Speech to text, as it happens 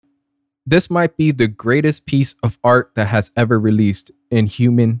This might be the greatest piece of art that has ever released in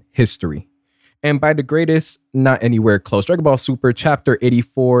human history. And by the greatest, not anywhere close. Dragon Ball Super Chapter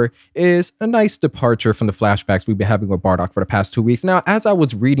 84 is a nice departure from the flashbacks we've been having with Bardock for the past 2 weeks. Now, as I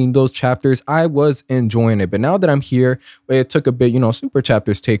was reading those chapters, I was enjoying it. But now that I'm here, it took a bit, Super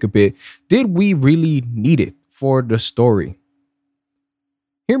chapters take a bit. Did we really need it for the story?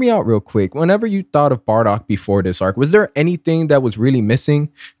 Hear me out real quick. Whenever you thought of Bardock before this arc, was there anything that was really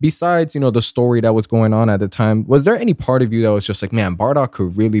missing besides, the story that was going on at the time? Was there any part of you that was just like, man, Bardock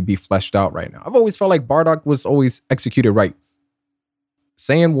could really be fleshed out right now? I've always felt like Bardock was always executed right.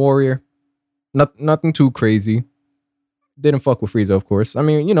 Saiyan warrior, nothing too crazy. Didn't fuck with Frieza, of course. I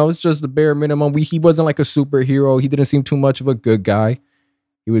mean, it's just the bare minimum. He wasn't like a superhero. He didn't seem too much of a good guy.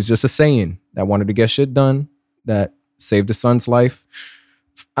 He was just a Saiyan that wanted to get shit done, that saved his son's life.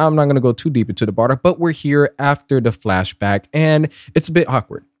 I'm not going to go too deep into the Bardock, but we're here after the flashback, and it's a bit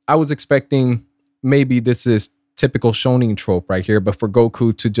awkward. I was expecting maybe this is typical shonen trope right here, but for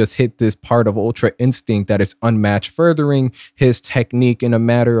Goku to just hit this part of Ultra Instinct that is unmatched, furthering his technique in a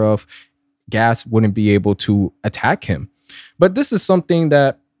matter of Gas wouldn't be able to attack him. But this is something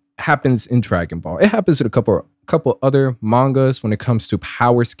that happens in Dragon Ball. It happens in a couple other mangas when it comes to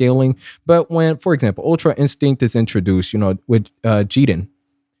power scaling. But when, for example, Ultra Instinct is introduced, with Jiren,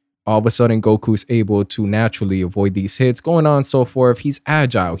 all of a sudden Goku's able to naturally avoid these hits, going on and so forth. He's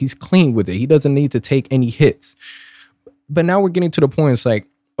agile. He's clean with it. He doesn't need to take any hits. But now we're getting to the point. It's like,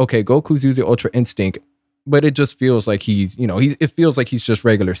 okay, Goku's using Ultra Instinct, but it just feels like it feels like he's just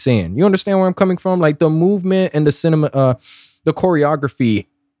regular Saiyan. You understand where I'm coming from? Like the movement and the choreography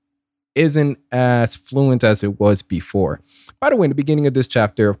isn't as fluent as it was before. By the way, in the beginning of this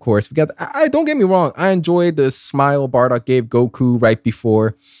chapter, of course, don't get me wrong, I enjoyed the smile Bardock gave Goku right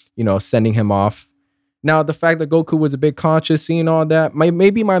before, sending him off. Now, the fact that Goku was a bit conscious, seeing all that,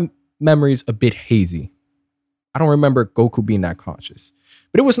 maybe my memory's a bit hazy. I don't remember Goku being that conscious.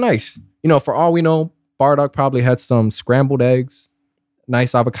 But it was nice. For all we know, Bardock probably had some scrambled eggs,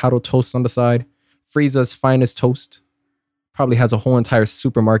 nice avocado toast on the side, Frieza's finest toast. Probably has a whole entire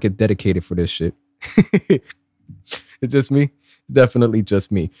supermarket dedicated for this shit. It's just me. Definitely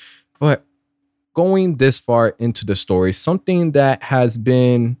just me. But going this far into the story, something that has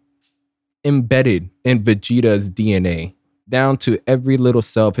been embedded in Vegeta's DNA, down to every little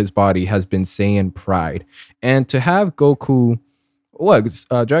cell of his body, has been Saiyan pride. And to have Goku,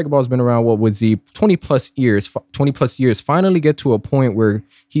 Dragon Ball's been around, 20 plus years, finally get to a point where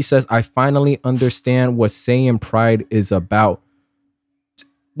he says, I finally understand what Saiyan pride is about.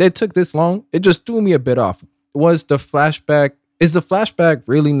 It took this long. It just threw me a bit off. Is the flashback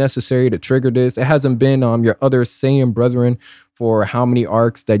really necessary to trigger this? It hasn't been your other Saiyan brethren for how many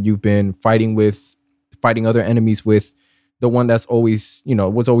arcs that you've been fighting other enemies with. The one that's always,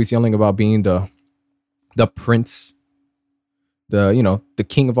 was always yelling about being the prince, the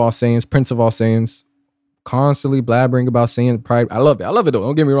king of all Saiyans, prince of all Saiyans, constantly blabbering about Saiyan pride. I love it though.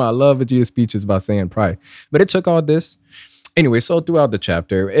 Don't get me wrong. I love Vegeta's speeches about Saiyan pride. But it took all this. Anyway, so throughout the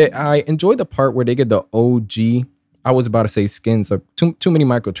chapter, I enjoyed the part where they get the OG. I was about to say skins. Too many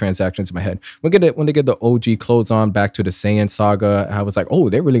microtransactions in my head. When they get the OG clothes on back to the Saiyan saga, I was like, oh,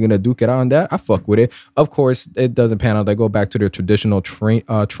 they're really gonna duke it on that. I fuck with it. Of course, it doesn't pan out. They go back to their traditional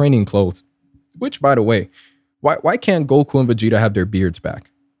training clothes. Which, by the way, why can't Goku and Vegeta have their beards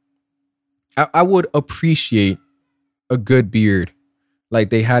back? I would appreciate a good beard like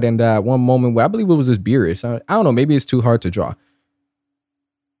they had in that one moment where I believe it was his Beerus. I don't know, maybe it's too hard to draw.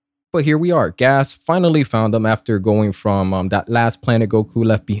 But here we are. Gas finally found him after going from that last planet Goku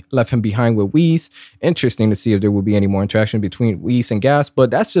left him behind with Whis. Interesting to see if there will be any more interaction between Whis and Gas,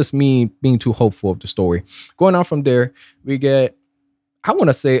 but that's just me being too hopeful of the story. Going on from there, we get, I want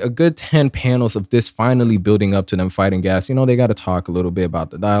to say, a good 10 panels of this finally building up to them fighting Gas. They got to talk a little bit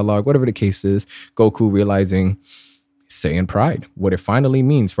about the dialogue, whatever the case is. Goku realizing Saiyan pride, what it finally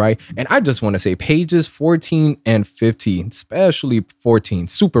means, right? And I just want to say pages 14 and 15, especially 14,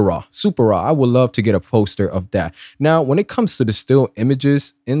 super raw. I would love to get a poster of that. Now, when it comes to the still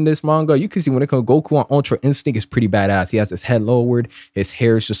images in this manga, you can see when it comes to Goku on Ultra Instinct is pretty badass. He has his head lowered, his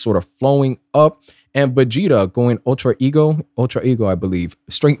hair is just sort of flowing up. And Vegeta going Ultra Ego, I believe.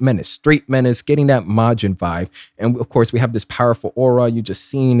 Straight menace, getting that Majin vibe. And of course, we have this powerful aura. You're just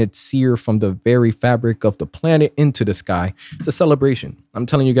seeing it sear from the very fabric of the planet into the sky. It's a celebration. I'm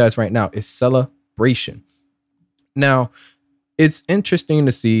telling you guys right now, it's celebration. Now, it's interesting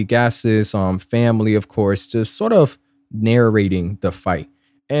to see Gas's family, of course, just sort of narrating the fight.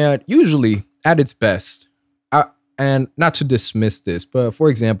 And usually, at its best, And not to dismiss this, but for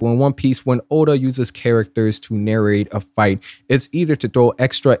example, in One Piece, when Oda uses characters to narrate a fight, it's either to throw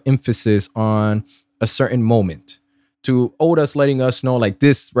extra emphasis on a certain moment, to Oda's letting us know like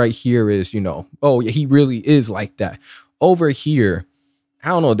this right here is, oh, yeah, he really is like that. Over here, I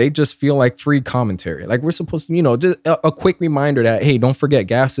don't know, they just feel like free commentary. Like we're supposed to, just a quick reminder that, hey, don't forget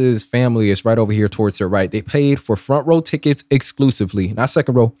Gas's family is right over here towards their right. They paid for front row tickets exclusively, not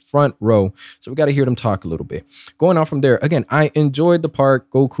second row, front row. So we got to hear them talk a little bit. Going on from there, again, I enjoyed the part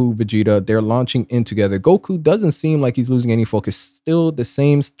Goku, Vegeta, they're launching in together. Goku doesn't seem like he's losing any focus. Still the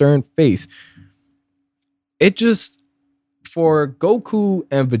same stern face. It just, for Goku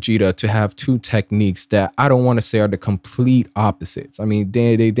and Vegeta to have two techniques that I don't want to say are the complete opposites. I mean,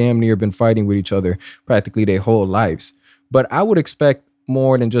 they damn near been fighting with each other practically their whole lives. But I would expect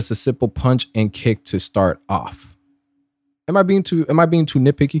more than just a simple punch and kick to start off. Am I being too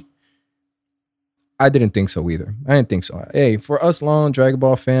nitpicky? I didn't think so either. I didn't think so. Hey, for us long Dragon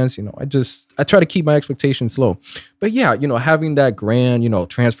Ball fans, I try to keep my expectations low. But yeah, having that grand,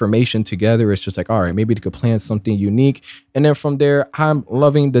 transformation together, it's just like, all right, maybe they could plan something unique. And then from there, I'm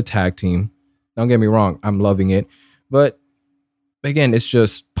loving the tag team. Don't get me wrong, I'm loving it. But again, it's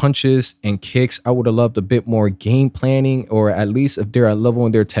just punches and kicks. I would have loved a bit more game planning, or at least if they're at level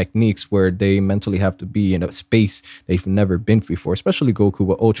in their techniques where they mentally have to be in a space they've never been before, especially Goku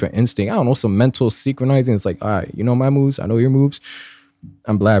with Ultra Instinct. I don't know, some mental synchronizing. It's like, all right, you know my moves, I know your moves.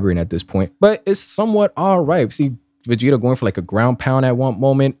 I'm blabbering at this point, but it's somewhat all right. See Vegeta going for like a ground pound at one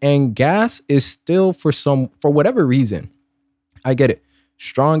moment, and Gas is still for whatever reason, I get it,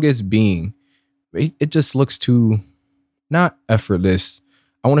 strongest being. It just looks too, not effortless,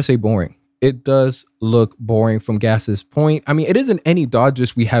 I want to say boring. It does look boring from Gas's point. I mean, it isn't any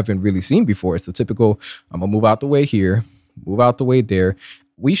dodges we haven't really seen before. It's the typical, I'm gonna move out the way here, move out the way there.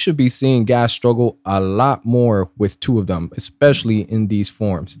 We should be seeing Gas struggle a lot more with two of them, especially in these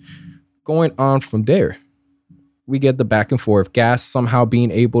forms. Going on from there, we get the back and forth, Gas somehow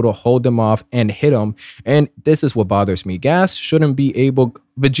being able to hold them off and hit them. And this is what bothers me. Gas shouldn't be able,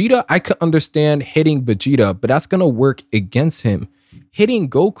 Vegeta, I could understand hitting Vegeta, but that's going to work against him. Hitting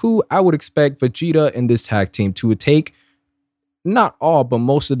Goku, I would expect Vegeta in this tag team to take not all, but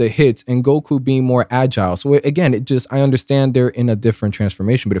most of the hits, and Goku being more agile. So again, I understand they're in a different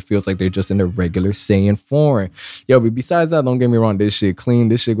transformation, but it feels like they're just in a regular Saiyan form. Yo, but besides that, don't get me wrong, this shit clean,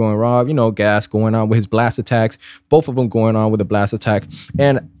 this shit going raw. Gas going on with his blast attacks, both of them going on with a blast attack.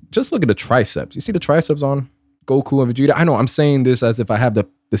 And just look at the triceps. You see the triceps on Goku and Vegeta? I know I'm saying this as if I have the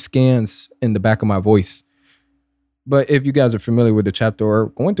scans in the back of my voice. But if you guys are familiar with the chapter or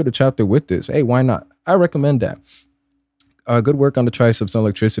going through the chapter with this, hey, why not? I recommend that. Good work on the triceps and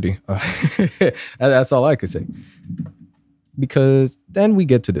electricity. That's all I could say. Because then we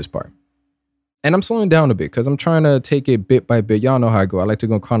get to this part. And I'm slowing down a bit because I'm trying to take it bit by bit. Y'all know how I go. I like to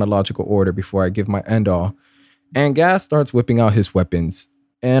go in chronological order before I give my end all. And Gas starts whipping out his weapons.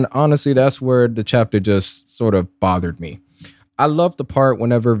 And honestly, that's where the chapter just sort of bothered me. I love the part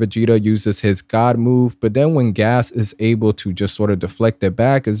whenever Vegeta uses his God move, but then when Gas is able to just sort of deflect it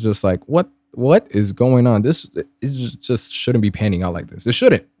back, it's just like, what is going on? This just shouldn't be panning out like this. It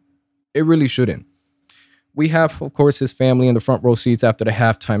shouldn't. It really shouldn't. We have, of course, his family in the front row seats after the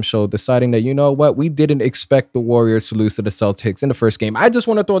halftime show, deciding that, you know what, we didn't expect the Warriors to lose to the Celtics in the first game. I just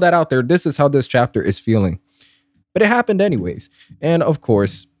want to throw that out there. This is how this chapter is feeling. But it happened anyways. And of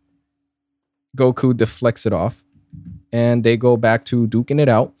course, Goku deflects it off and they go back to duking it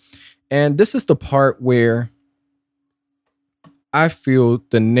out. And this is the part where I feel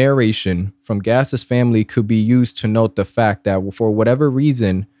the narration from Gas's family could be used to note the fact that for whatever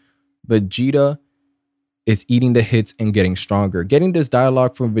reason, Vegeta is eating the hits and getting stronger. Getting this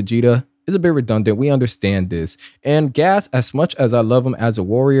dialogue from Vegeta is a bit redundant. We understand this. And Gas, as much as I love him as a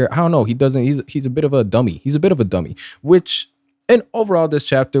warrior, I don't know. He's a bit of a dummy. He's a bit of a dummy, which, and overall this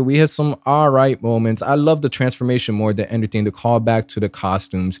chapter, we had some all right moments. I love the transformation more than anything, the callback to the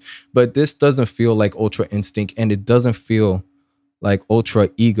costumes, but this doesn't feel like Ultra Instinct and it doesn't feel like Ultra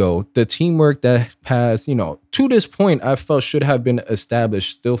Ego. The teamwork that has, to this point, I felt should have been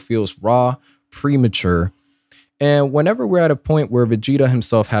established still feels raw, premature. And whenever we're at a point where Vegeta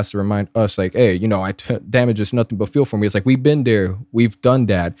himself has to remind us like, hey, damage is nothing but fuel for me. It's like, we've been there. We've done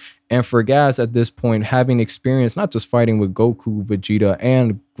that. And for Gas at this point, having experience, not just fighting with Goku, Vegeta,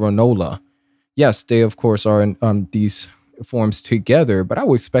 and Granola. Yes, they, of course, are in these forms together, but I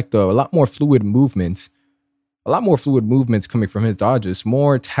would expect a lot more fluid movements A lot more fluid movements coming from his dodges,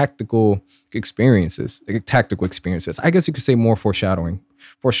 more tactical experiences. I guess you could say more foreshadowing.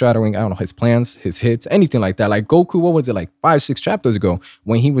 Foreshadowing, I don't know, his plans, his hits, anything like that. Like Goku, what was it, like 5-6 chapters ago,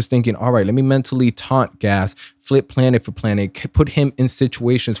 when he was thinking, all right, let me mentally taunt Gas, flip planet for planet, put him in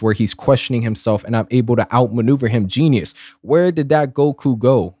situations where he's questioning himself and I'm able to outmaneuver him. Genius. Where did that Goku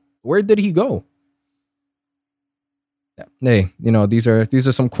go? Where did he go? Hey, these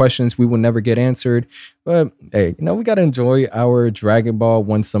are some questions we will never get answered. But hey, we gotta enjoy our Dragon Ball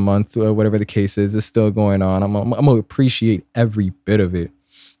once a month, or whatever the case is. It's still going on. I'm gonna appreciate every bit of it.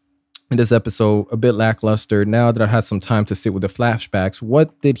 In this episode, a bit lackluster. Now that I've had some time to sit with the flashbacks,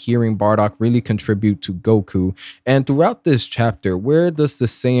 what did hearing Bardock really contribute to Goku? And throughout this chapter, where does the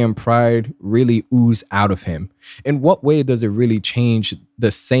Saiyan pride really ooze out of him? In what way does it really change the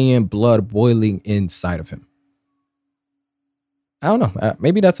Saiyan blood boiling inside of him? I don't know.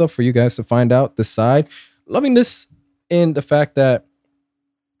 Maybe that's up for you guys to find out, decide. Loving this in the fact that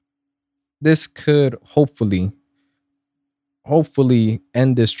this could hopefully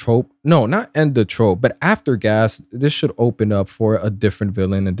end this trope. No, not end the trope, but after Gas, this should open up for a different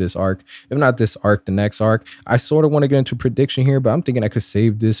villain in this arc. If not this arc, the next arc. I sort of want to get into prediction here, but I'm thinking I could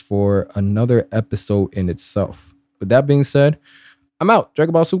save this for another episode in itself. With that being said, I'm out.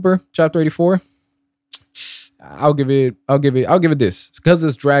 Dragon Ball Super, chapter 84. I'll give it this. Because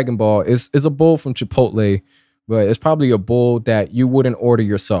it's Dragon Ball, it's a bowl from Chipotle, but it's probably a bowl that you wouldn't order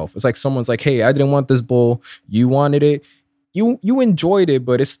yourself. It's like someone's like, hey, I didn't want this bowl. You wanted it. You enjoyed it,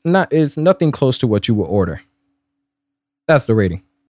 but it's nothing close to what you would order. That's the rating.